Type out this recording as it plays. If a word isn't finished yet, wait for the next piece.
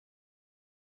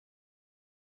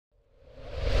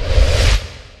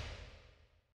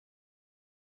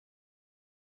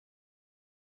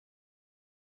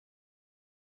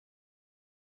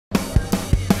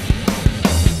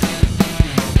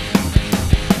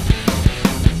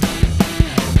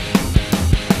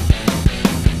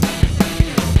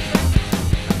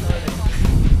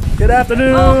Good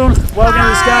afternoon. Welcome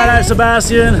to Skydive,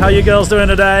 Sebastian. How you girls doing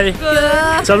today?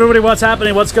 Good. Tell everybody what's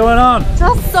happening. What's going on?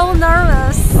 Just so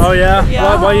nervous. Oh yeah?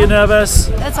 Why are you nervous?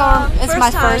 It's my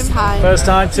first time. First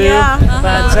time too? Yeah.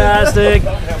 Fantastic.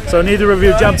 So neither of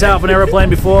you jumped out of an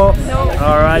airplane before? No.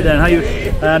 All right then.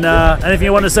 Anything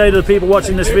you want to say to the people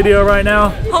watching this video right now?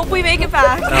 Hope we make it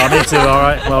back. Oh, me too. All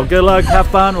right. Well, good luck. Have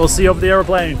fun. We'll see you over the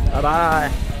airplane. Bye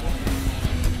bye.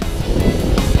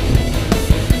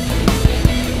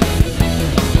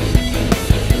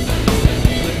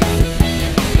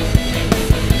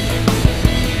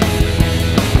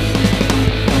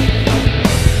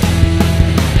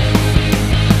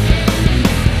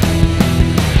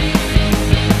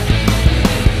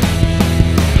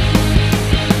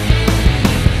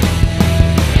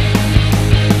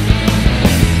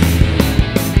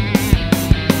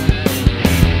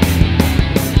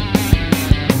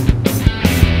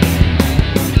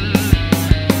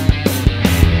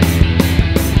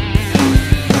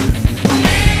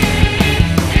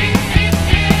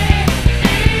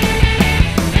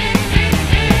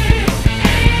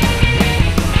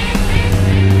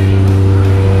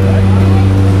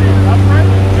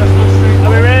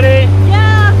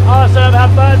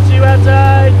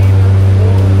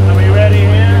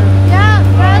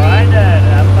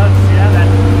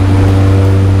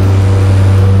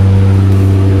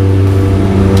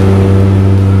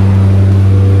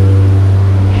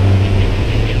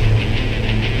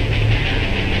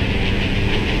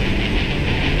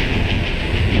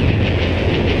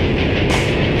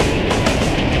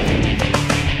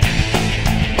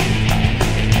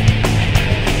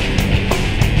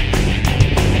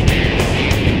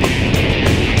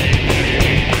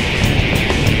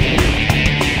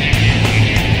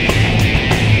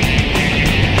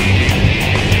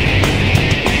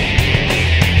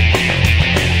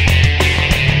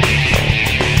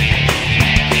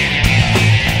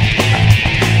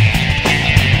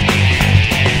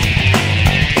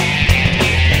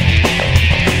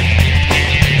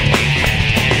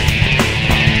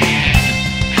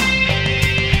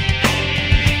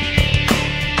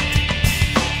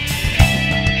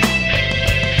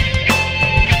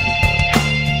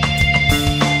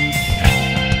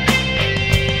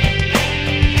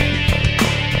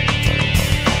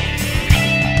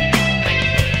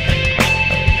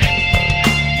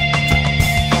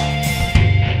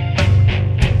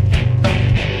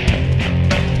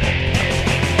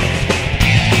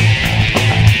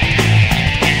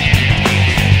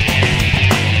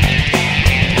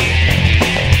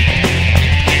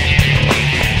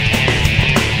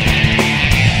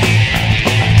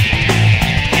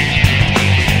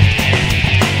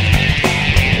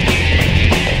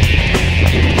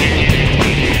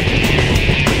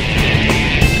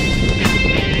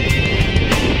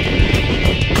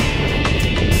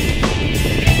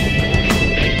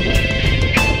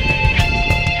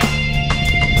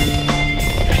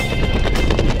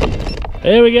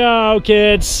 Here we go,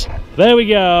 kids. There we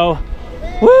go.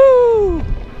 Woo!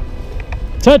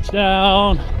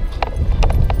 Touchdown.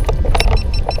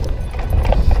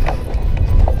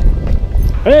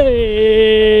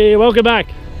 Hey, welcome back.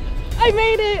 I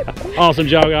made it. Awesome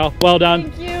job, girl. Well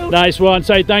done. Thank you. Nice one.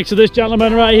 Say thanks to this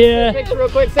gentleman right here. Picture real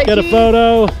quick. Say Get a cheese.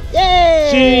 photo. Yay!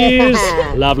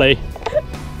 Cheese. Lovely.